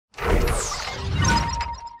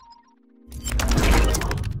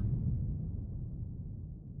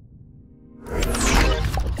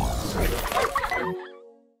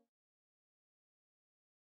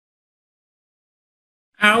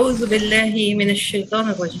أعوذ بالله من الشيطان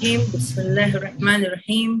الرجيم بسم الله الرحمن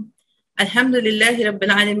الرحيم الحمد لله رب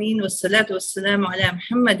العالمين والصلاة والسلام على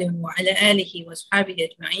محمد وعلى آله وصحبه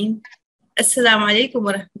أجمعين. Assalamu alaikum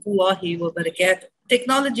wa rahmatullahi wa barakatuh.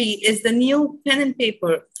 Technology is the new pen and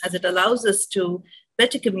paper as it allows us to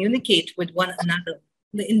better communicate with one another.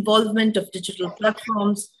 The involvement of digital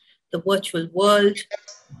platforms, the virtual world,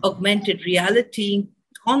 augmented reality,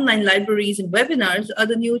 online libraries and webinars are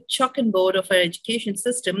the new chalk and board of our education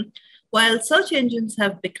system, while search engines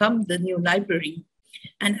have become the new library.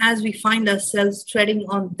 And as we find ourselves treading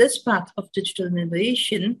on this path of digital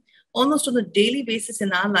innovation, almost on a daily basis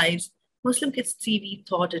in our lives, MuslimKidsTV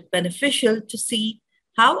thought it beneficial to see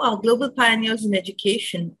how our global pioneers in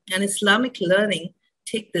education and Islamic learning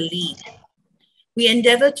take the lead. We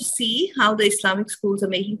endeavor to see how the Islamic schools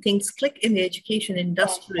are making things click in the education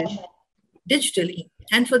industry digitally.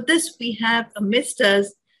 And for this, we have amidst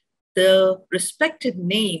us the respected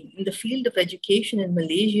name in the field of education in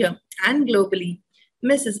Malaysia and globally,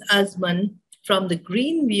 Mrs. Azman from the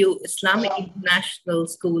Greenview Islamic International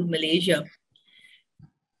School, Malaysia.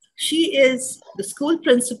 She is the school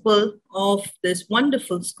principal of this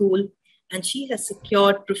wonderful school, and she has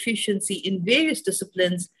secured proficiency in various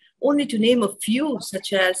disciplines, only to name a few,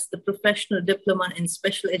 such as the Professional Diploma in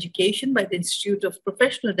Special Education by the Institute of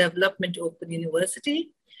Professional Development, Open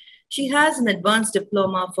University. She has an advanced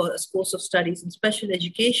diploma for a course of studies in special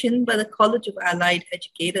education by the College of Allied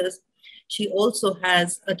Educators. She also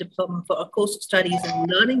has a diploma for a course of studies in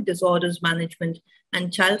learning disorders management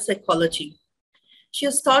and child psychology. She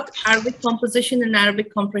has taught Arabic composition and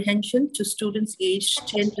Arabic comprehension to students aged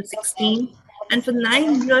 10 to 16. And for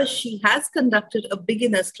 9 years, she has conducted a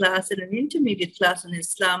beginner's class and an intermediate class in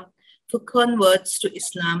Islam for converts to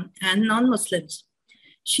Islam and non-Muslims.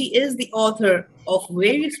 She is the author of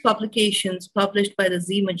various publications published by the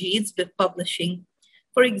Z Majid's Publishing.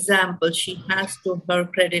 For example, she has to her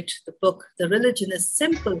credit the book The Religion is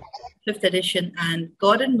Simple, 5th edition, and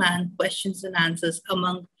God and Man, Questions and Answers,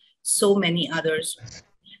 among so many others.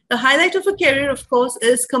 The highlight of her career, of course,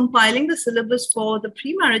 is compiling the syllabus for the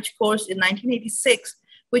pre-marriage course in 1986,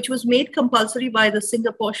 which was made compulsory by the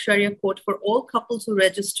Singapore Sharia Court for all couples who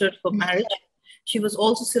registered for marriage. She was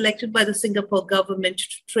also selected by the Singapore government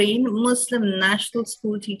to train Muslim national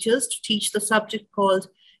school teachers to teach the subject called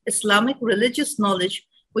Islamic Religious Knowledge,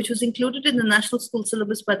 which was included in the national school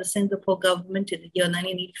syllabus by the Singapore government in the year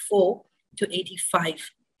 1984 to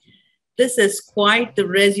 85. This is quite the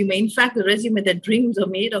resume. In fact, the resume that dreams are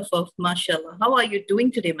made of, mashallah. How are you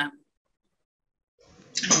doing today, ma'am?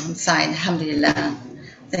 I'm fine, alhamdulillah.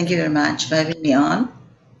 Thank you very much for having me on.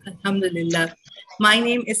 Alhamdulillah. My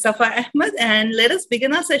name is Safa Ahmed, and let us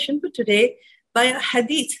begin our session for today by a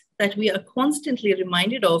hadith that we are constantly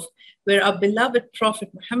reminded of, where our beloved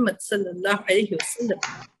Prophet Muhammad sallallahu alaihi wasallam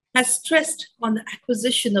has stressed on the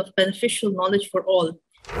acquisition of beneficial knowledge for all.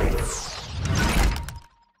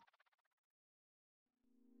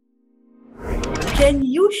 Can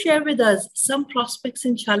you share with us some prospects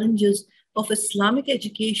and challenges of Islamic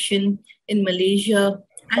education in Malaysia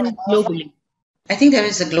and globally? I think there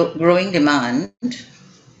is a growing demand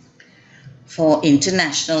for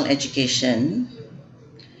international education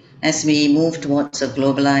as we move towards a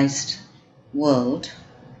globalized world.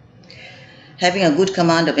 Having a good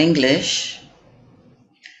command of English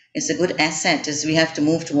is a good asset as we have to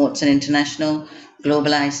move towards an international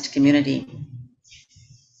globalized community.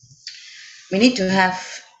 We need to have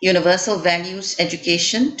universal values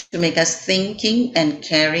education to make us thinking and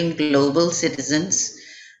caring global citizens,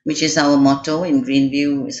 which is our motto in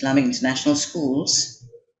Greenview Islamic International Schools.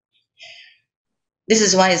 This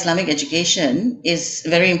is why Islamic education is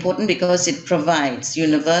very important, because it provides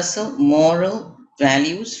universal moral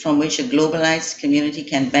values from which a globalized community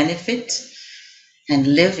can benefit and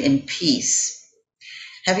live in peace.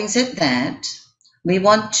 Having said that, we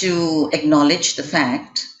want to acknowledge the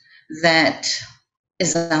fact that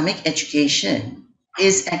Islamic education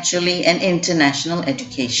is actually an international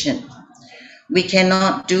education. We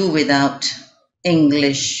cannot do without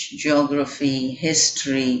English, geography,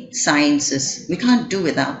 history, sciences. We can't do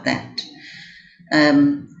without that.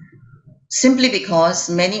 Simply because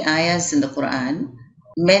many ayahs in the Quran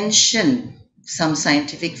mention some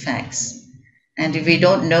scientific facts. And if we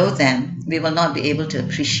don't know them, we will not be able to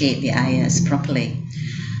appreciate the ayahs properly.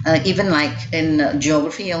 Even like in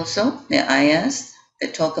geography also, there are ayahs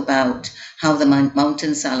that talk about how the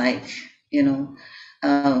mountains are like,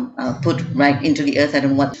 put right into the earth. I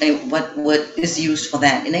don't know what word is used for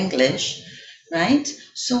that in English, right?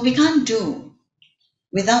 So we can't do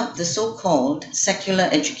without the so-called secular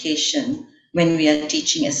education when we are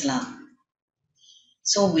teaching Islam.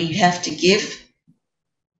 So we have to give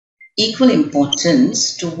equal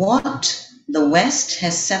importance to what the West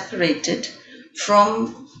has separated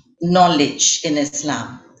from knowledge in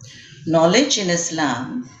Islam. Knowledge in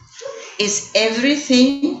Islam is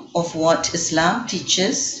everything of what Islam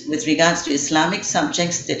teaches with regards to Islamic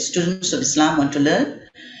subjects that students of Islam want to learn,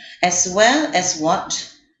 as well as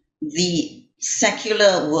what the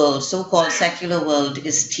secular world, so-called secular world,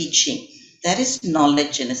 is teaching. That is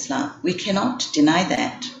knowledge in Islam. We cannot deny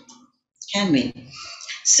that, can we?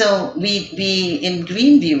 So we in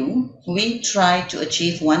Greenview, we try to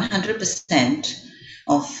achieve 100%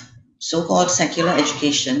 of so-called secular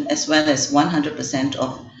education as well as 100%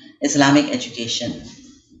 of Islamic education.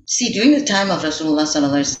 See, during the time of Rasulullah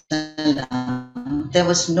sallallahu alaihi wasallam, there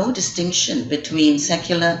was no distinction between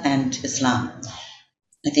secular and Islam.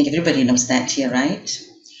 I think everybody knows that here, right?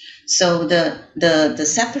 So the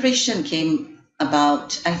separation came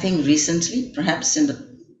about, I think, recently, perhaps in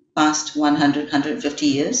the past 100, 150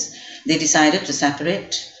 years. They decided to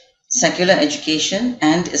separate secular education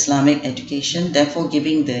and Islamic education, therefore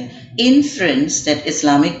giving the inference that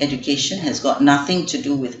Islamic education has got nothing to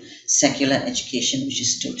do with secular education, which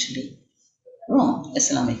is totally wrong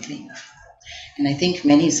Islamically. And I think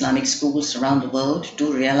many Islamic schools around the world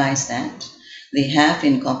do realize that. They have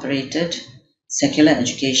incorporated secular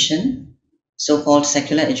education, so-called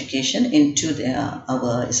secular education, into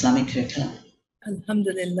our Islamic curriculum.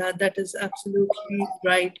 Alhamdulillah, that is absolutely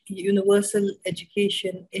right. Universal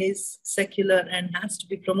education is secular and has to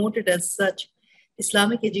be promoted as such.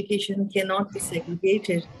 Islamic education cannot be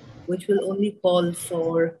segregated, which will only call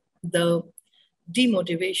for the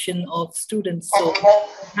demotivation of students. So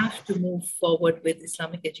we have to move forward with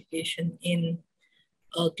Islamic education in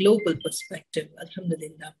a global perspective.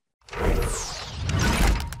 Alhamdulillah.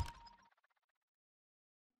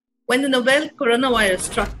 When the novel coronavirus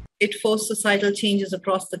struck, it forced societal changes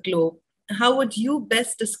across the globe. How would you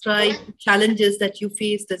best describe the challenges that you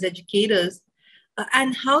faced as educators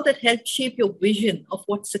and how that helped shape your vision of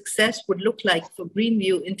what success would look like for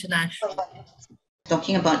Greenview International?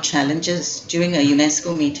 Talking about challenges, during a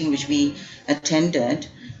UNESCO meeting which we attended,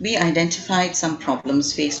 we identified some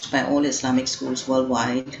problems faced by all Islamic schools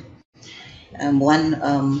worldwide. One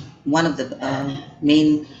of the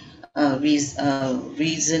main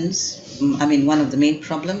reasons, one of the main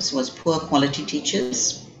problems was poor quality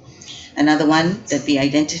teachers. Another one that we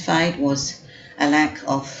identified was a lack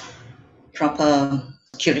of proper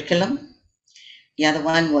curriculum. The other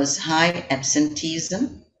one was high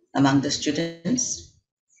absenteeism among the students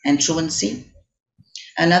and truancy.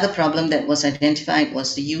 Another problem that was identified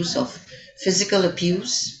was the use of physical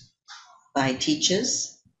abuse by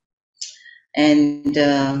teachers. And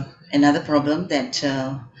another problem that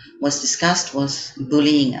was discussed was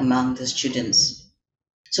bullying among the students.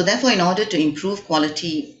 So therefore, in order to improve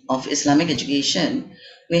quality of Islamic education,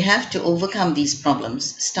 we have to overcome these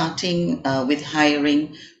problems, starting with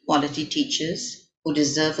hiring quality teachers who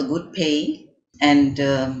deserve a good pay, and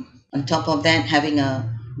on top of that, having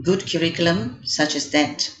a good curriculum, such as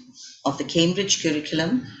that of the Cambridge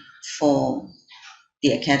curriculum for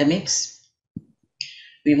the academics.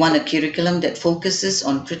 We want a curriculum that focuses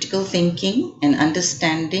on critical thinking and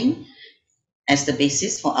understanding as the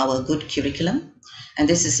basis for our good curriculum. And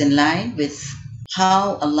this is in line with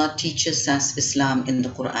how Allah teaches us Islam in the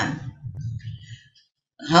Quran.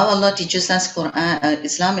 How Allah teaches us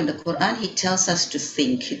Islam in the Quran, He tells us to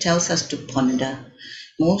think, He tells us to ponder.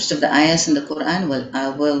 Most of the ayahs in the Quran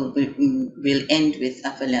will end with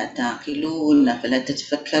أَفَلَا تَعْقِلُونَ أَفَلَا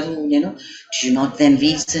تَتَفَكَّرُونَ, do you not then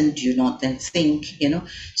reason, do you not then think,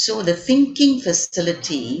 So the thinking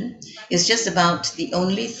facility is just about the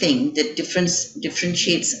only thing that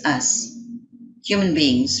differentiates us, human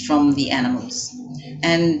beings, from the animals.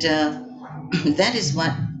 And that is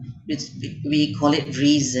what we call it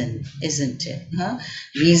reason, isn't it?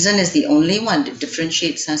 Reason is the only one that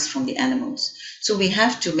differentiates us from the animals. So we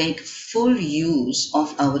have to make full use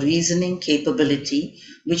of our reasoning capability,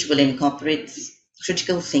 which will incorporate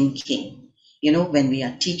critical thinking, when we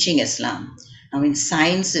are teaching Islam.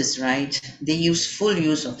 Sciences, right, they use full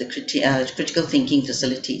use of the critical thinking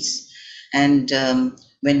facilities. And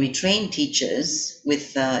when we train teachers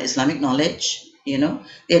with Islamic knowledge, they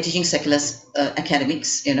are teaching secular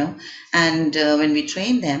academics, and when we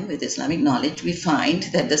train them with Islamic knowledge, we find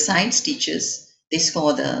that the science teachers, they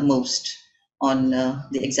score the most on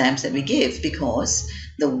the exams that we give, because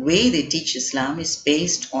the way they teach Islam is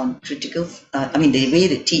based on the way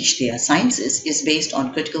they teach their sciences is based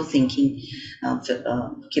on critical thinking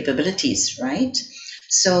capabilities, right?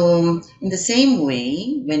 So in the same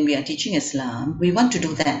way, when we are teaching Islam, we want to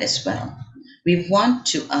do that as well. We want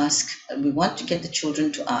to get the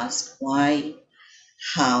children to ask why,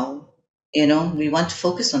 how, We want to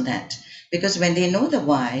focus on that, because when they know the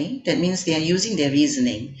why, that means they are using their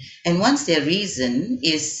reasoning. And once their reason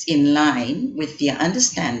is in line with their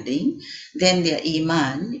understanding, then their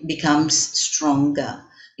iman becomes stronger,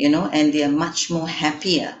 and they are much more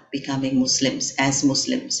happier becoming Muslims as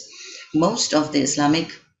Muslims. Most of the Islamic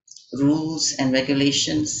rules and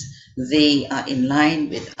regulations, they are in line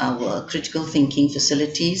with our critical thinking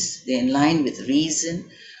facilities. They're in line with reason,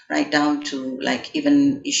 right down to like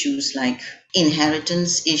even issues like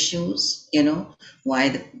inheritance issues, why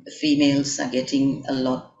the females are getting a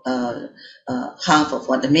lot, half of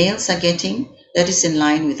what the males are getting. That is in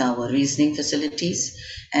line with our reasoning facilities.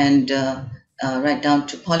 And right down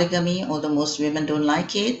to polygamy, although most women don't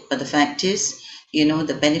like it, but the fact is,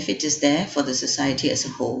 the benefit is there for the society as a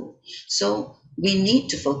whole. So we need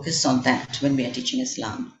to focus on that when we are teaching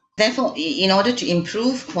Islam. Therefore, in order to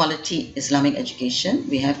improve quality Islamic education,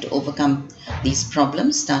 we have to overcome these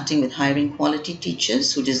problems, starting with hiring quality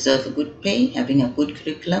teachers who deserve a good pay, having a good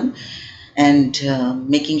curriculum, and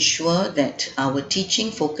making sure that our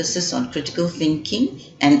teaching focuses on critical thinking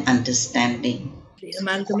and understanding. The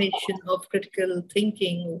amalgamation of critical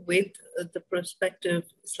thinking with the prospective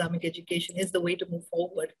Islamic education is the way to move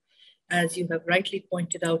forward, as you have rightly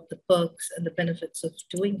pointed out the perks and the benefits of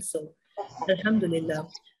doing so. Alhamdulillah.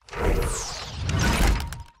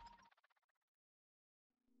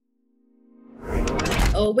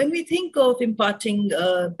 When we think of imparting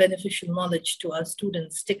beneficial knowledge to our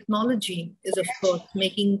students, technology is, of course,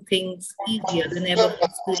 making things easier than ever for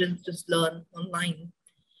students to learn online.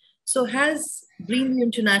 So has Greenview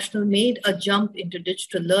International made a jump into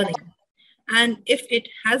digital learning? And if it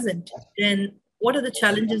hasn't, then what are the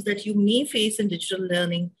challenges that you may face in digital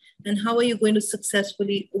learning, and how are you going to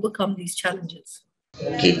successfully overcome these challenges?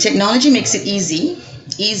 Okay, technology makes it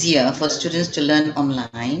easier for students to learn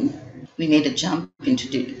online. We made a jump into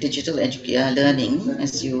digital learning,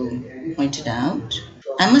 as you pointed out.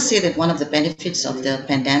 I must say that one of the benefits of the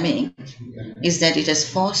pandemic is that it has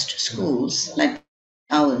forced schools like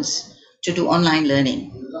ours to do online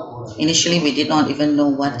learning. Initially, we did not even know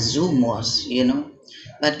what Zoom was,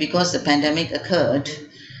 but because the pandemic occurred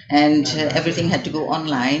and everything had to go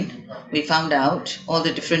online, we found out all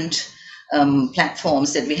the different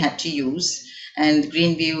platforms that we had to use, and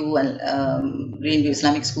Greenview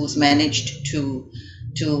Islamic Schools managed to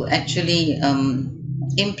actually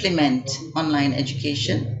implement online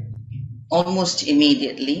education almost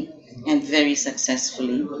immediately and very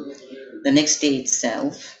successfully the next day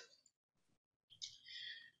itself.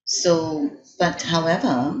 But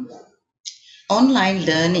however, online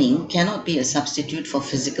learning cannot be a substitute for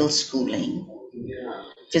physical schooling,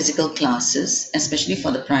 physical classes, especially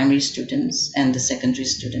for the primary students and the secondary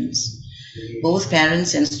students. Both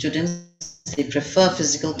parents and students, they prefer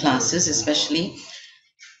physical classes, especially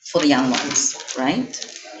for the young ones, right?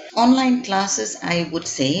 Online classes, I would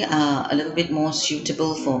say, are a little bit more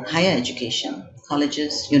suitable for higher education,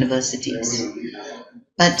 colleges, universities.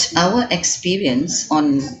 But our experience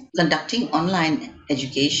on conducting online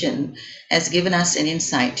education has given us an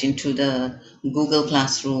insight into the Google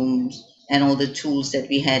Classrooms and all the tools that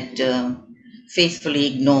we had faithfully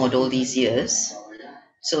ignored all these years.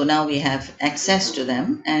 So now we have access to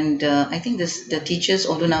them, and I think the teachers,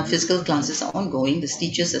 although now physical classes are ongoing, the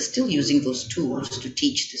teachers are still using those tools to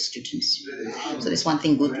teach the students. So there's one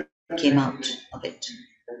thing good came out of it,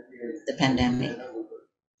 the pandemic.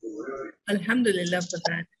 Alhamdulillah for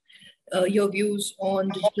that. Your views on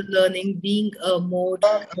digital learning being a mode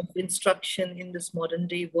of instruction in this modern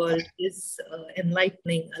day world is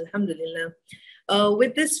enlightening, alhamdulillah.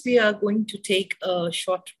 With this, we are going to take a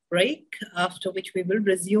short break, after which we will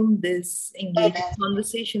resume this engaging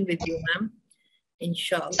conversation with you, ma'am,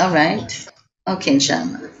 inshallah. All right. Okay,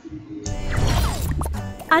 inshallah.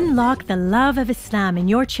 Unlock the love of Islam in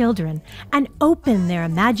your children and open their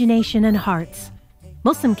imagination and hearts.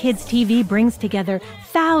 MuslimKidsTV brings together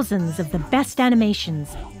thousands of the best animations,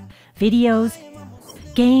 videos,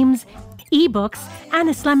 games, ebooks, and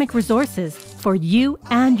Islamic resources for you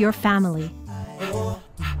and your family.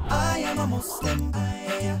 I am a Muslim.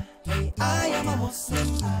 I am a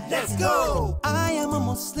Muslim. Let's go. I am a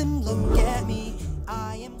Muslim. Look at me.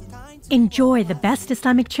 I am kind to... Enjoy the best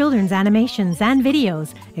Islamic children's animations and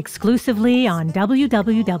videos exclusively on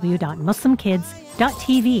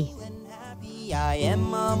www.muslimkids.tv. I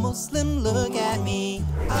am a Muslim, look at me.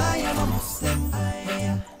 I am a Muslim.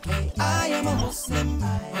 I am a Muslim.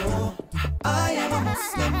 I am a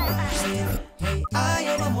Muslim. I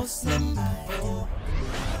am a Muslim.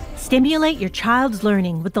 Stimulate your child's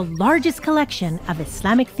learning with the largest collection of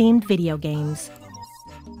Islamic-themed video games.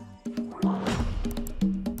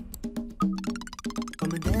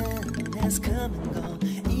 has come and gone.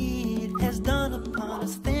 Eid has dawned upon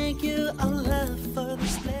us. Thank you, Allah, for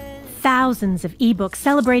this blessing. Thousands of ebooks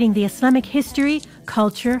celebrating the Islamic history,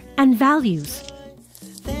 culture, and values.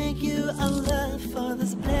 Thank you, Allah, for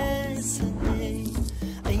this blessed day.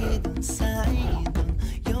 Eidun Sa'idun,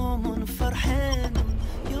 Yawmun Farhanun,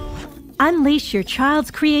 Yawmun. Unleash your child's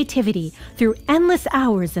creativity through endless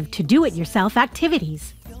hours of to-do-it-yourself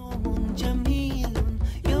activities. Yawmun Jamilun,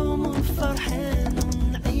 Yawmun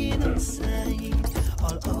Farhanun, Eidun Sa'id,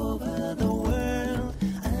 all over the world.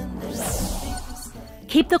 And there's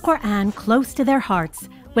Keep the Quran close to their hearts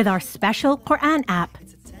with our special Quran app.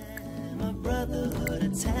 of brotherhood, a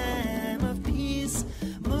time of peace.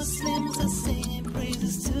 Muslims are singing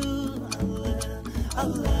praises to Allah.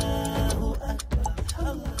 Allahu Akbar,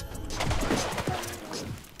 Allah.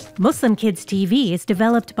 Muslim Kids TV is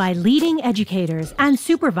developed by leading educators and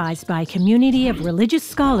supervised by a community of religious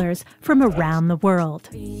scholars from around the world.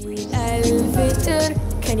 Al-Fitr,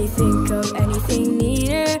 can you think of anything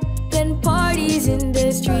neater than parties in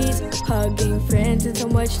the streets, hugging friends and so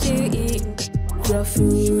much to eat? The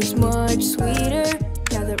food's much sweeter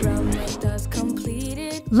now that Ramadan's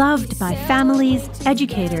completed. Loved by families,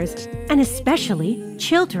 educators, and especially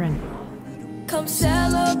children. Come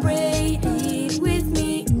celebrate Eid with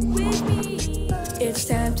me, with me. It's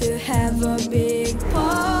time to have a big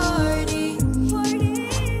party.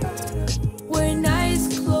 Wear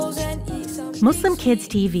nice clothes and eat some. Muslim Kids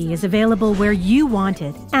TV is available where you want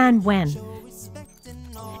it and when.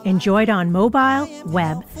 Enjoyed on mobile,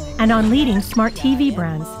 web, and on leading smart TV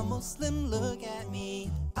brands. Muslim, look at me.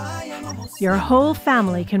 I am a Muslim. Your whole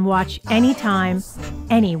family can watch anytime,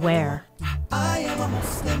 anywhere. I am a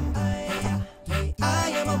Muslim. I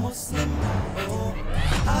am a Muslim.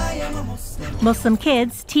 I am a Muslim. Muslim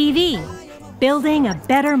Kids TV, building a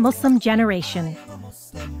better Muslim generation.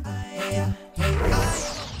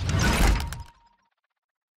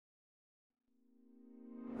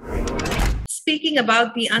 Speaking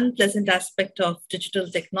about the unpleasant aspect of digital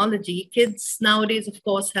technology, kids nowadays, of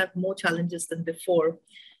course, have more challenges than before,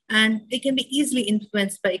 and they can be easily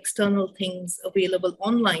influenced by external things available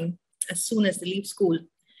online as soon as they leave school.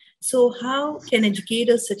 So how can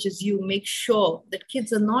educators such as you make sure that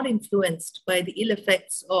kids are not influenced by the ill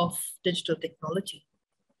effects of digital technology?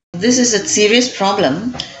 This is a serious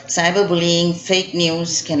problem. Cyberbullying, fake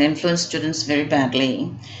news can influence students very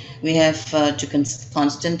badly. We have to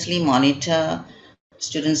constantly monitor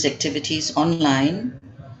students' activities online.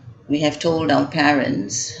 We have told our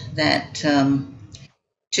parents that to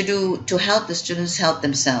help the students help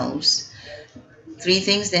themselves, 3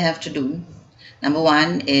 things they have to do. Number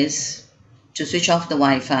 1 is to switch off the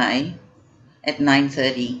Wi-Fi at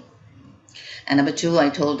 9:30. And number 2,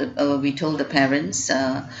 we told the parents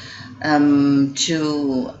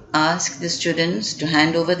to ask the students to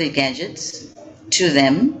hand over their gadgets to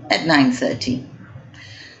them at 9:30.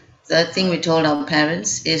 Third thing we told our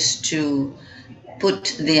parents is to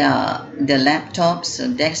put their laptops or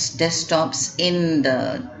desktops in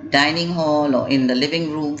the dining hall or in the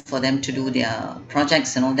living room for them to do their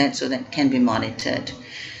projects and all that, so that can be monitored.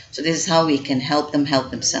 So this is how we can help them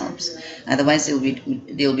help themselves. Otherwise,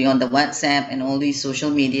 they'll be on the WhatsApp and all these social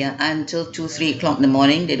media until 2-3 o'clock in the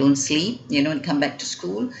morning. They don't sleep, and come back to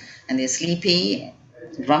school and they're sleepy,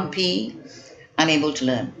 grumpy, unable to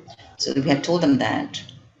learn. So we have told them that.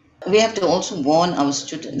 We have to also warn our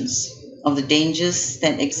students of the dangers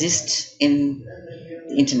that exist in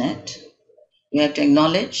the internet. We have to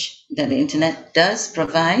acknowledge that the internet does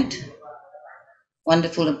provide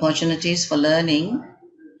wonderful opportunities for learning.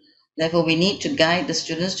 Therefore, we need to guide the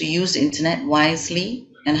students to use the internet wisely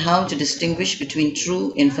and how to distinguish between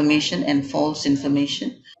true information and false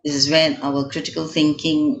information. This is where our critical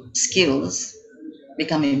thinking skills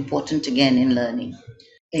become important again in learning.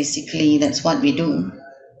 Basically, that's what we do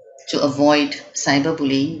to avoid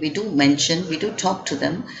cyberbullying. We do talk to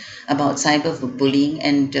them about cyberbullying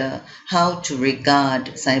and how to regard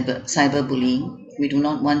cyberbullying. We do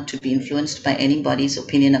not want to be influenced by anybody's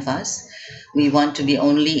opinion of us. We want to be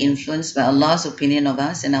only influenced by Allah's opinion of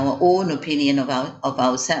us and our own opinion of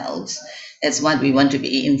ourselves. That's what we want to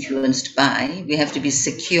be influenced by. We have to be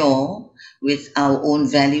secure with our own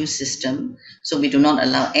value system, so we do not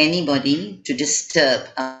allow anybody to disturb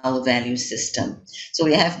our value system. So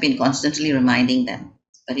we have been constantly reminding them.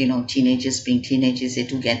 But teenagers being teenagers, they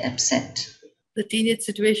do get upset. The teenage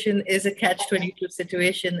situation is a catch-22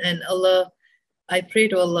 situation, and I pray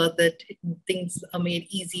to Allah that things are made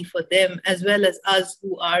easy for them, as well as us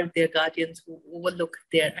who are their guardians, who overlook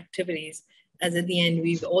their activities, as at the end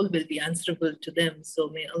we all will be answerable to them. So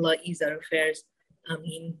may Allah ease our affairs.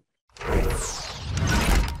 Ameen.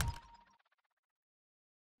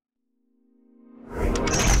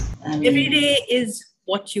 Every day is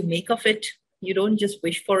what you make of it. You don't just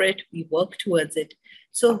wish for it, we work towards it.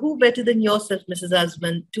 So who better than yourself, Mrs.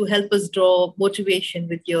 Azman, to help us draw motivation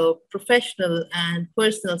with your professional and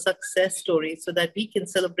personal success stories so that we can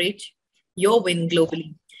celebrate your win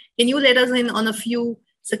globally? Can you let us in on a few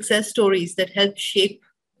success stories that help shape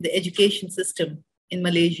the education system in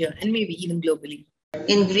Malaysia and maybe even globally?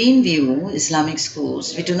 In Greenview Islamic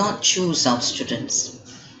schools, we do not choose our students.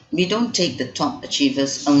 We don't take the top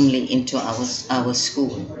achievers only into our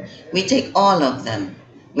school. We take all of them,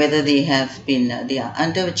 whether they are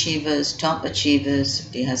underachievers, top achievers,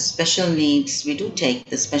 they have special needs. We do take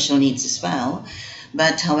the special needs as well.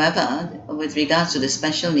 But however, with regards to the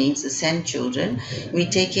special needs, the SEND children, we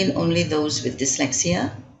take in only those with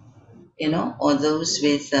dyslexia, or those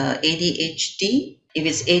with ADHD. If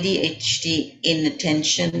it's ADHD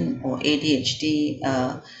inattention or ADHD,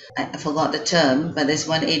 I forgot the term, but there's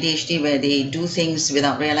one ADHD where they do things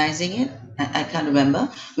without realizing it. I can't remember.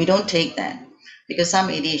 We don't take that because some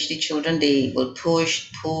ADHD children, they will push,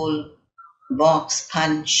 pull, box,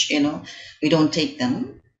 punch, we don't take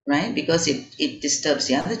them, right? Because it disturbs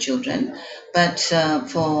the other children. But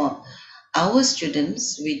for our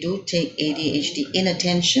students, we do take ADHD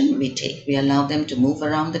inattention. We allow them to move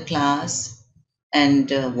around the class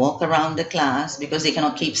and walk around the class because they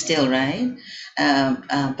cannot keep still, right?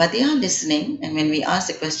 But they are listening, and when we ask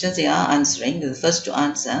the questions, they are answering. They're the first to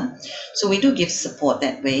answer. So we do give support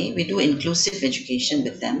that way. We do inclusive education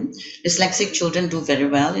with them. Dyslexic children do very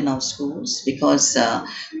well in our schools because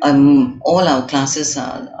all our classes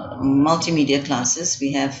are multimedia classes.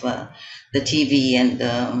 We have the TV and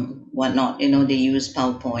whatnot. They use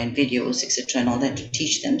PowerPoint, videos, etc., and all that to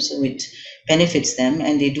teach them. So it benefits them,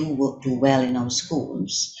 and they do well in our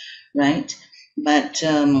schools, right? But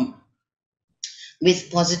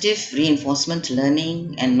with positive reinforcement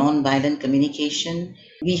learning and non-violent communication,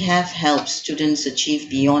 we have helped students achieve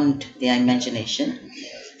beyond their imagination.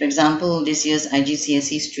 For example, this year's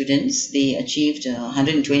IGCSE students, they achieved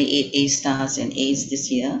 128 A stars and A's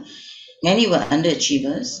this year. Many were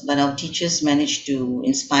underachievers, but our teachers managed to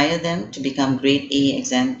inspire them to become grade A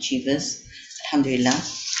exam achievers. Alhamdulillah,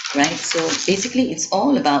 right? So basically, it's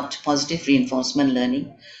all about positive reinforcement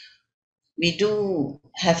learning. We do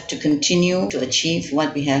have to continue to achieve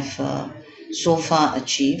what we have so far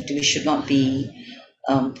achieved. We should not be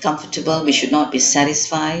comfortable. We should not be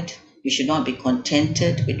satisfied. We should not be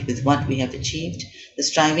contented with what we have achieved. The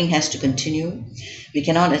striving has to continue. We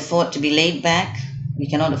cannot afford to be laid back. We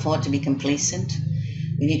cannot afford to be complacent.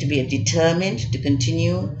 We need to be determined to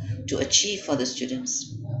continue to achieve for the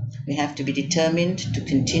students. We have to be determined to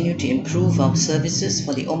continue to improve our services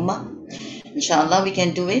for the Ummah. Inshallah, we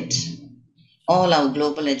can do it. All our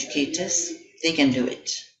global educators, they can do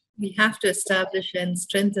it. We have to establish and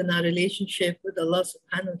strengthen our relationship with Allah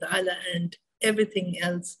subhanahu wa ta'ala, and everything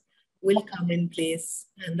else will come in place.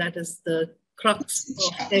 And that is the crux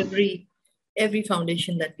of every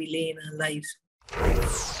foundation that we lay in our lives.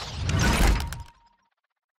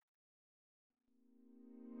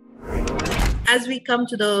 As we come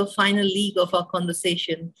to the final leg of our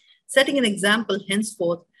conversation, setting an example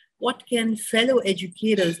henceforth, what can fellow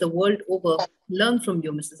educators the world over learn from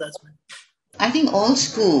you, Mrs. Azman? I think all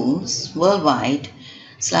schools worldwide,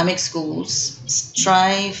 Islamic schools,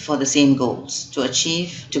 strive for the same goals,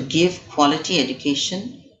 to give quality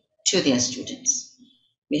education to their students.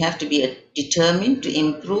 We have to be determined to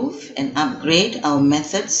improve and upgrade our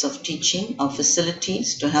methods of teaching, our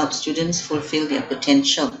facilities to help students fulfill their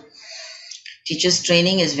potential. Teachers'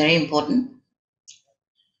 training is very important.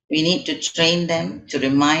 We need to train them, to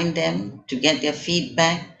remind them, to get their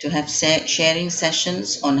feedback, to have sharing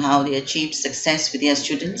sessions on how they achieved success with their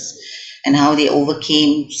students and how they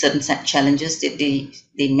overcame certain challenges that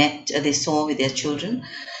they saw with their children.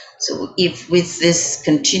 So if with this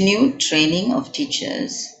continued training of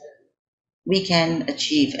teachers, we can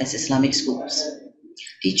achieve as Islamic schools.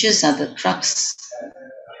 Teachers are the crux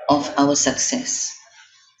of our success.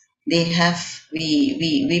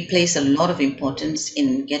 We place a lot of importance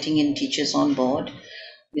in getting in teachers on board.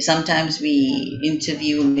 Sometimes we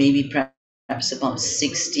interview maybe perhaps about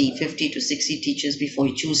 50 to 60 teachers before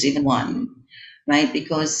we choose even one, right?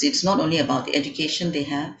 Because it's not only about the education they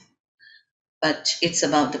have, but it's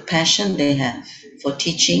about the passion they have for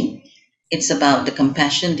teaching. It's about the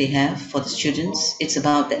compassion they have for the students. It's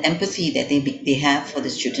about the empathy that they have for the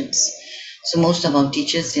students. So most of our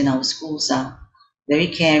teachers in our schools are very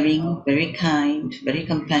caring, very kind, very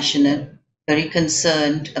compassionate, very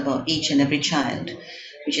concerned about each and every child,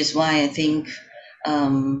 which is why I think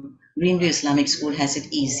Greenview Islamic School has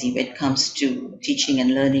it easy when it comes to teaching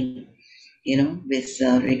and learning, with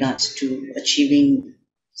regards to achieving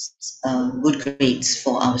good grades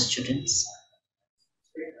for our students.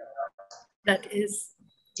 That is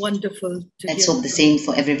wonderful to Let's hear. hope the same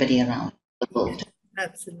for everybody around the world. Yes,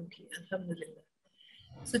 absolutely. Alhamdulillah.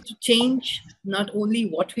 So to change not only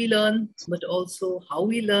what we learn, but also how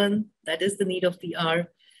we learn, that is the need of the hour.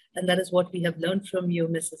 And that is what we have learned from you,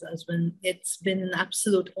 Mrs. Azman. It's been an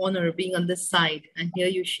absolute honor being on this side and hear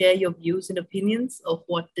you share your views and opinions of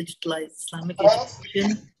what digitalized Islamic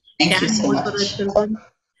education can hold for our children.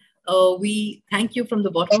 We thank you from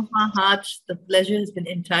the bottom of our hearts. The pleasure has been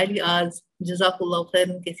entirely ours. Jazakallah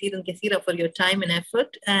khairan kathiran kathira for your time and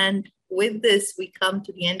effort. And with this, we come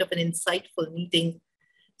to the end of an insightful meeting.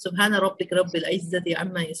 سبحان ربك رب العزة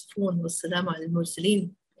عما يصفون والسلام على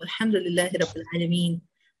المرسلين والحمد لله رب العالمين.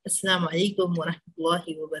 السلام عليكم ورحمة الله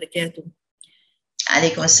وبركاته.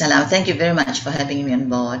 Alaikum assalam. Thank you very much for having me on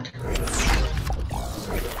board.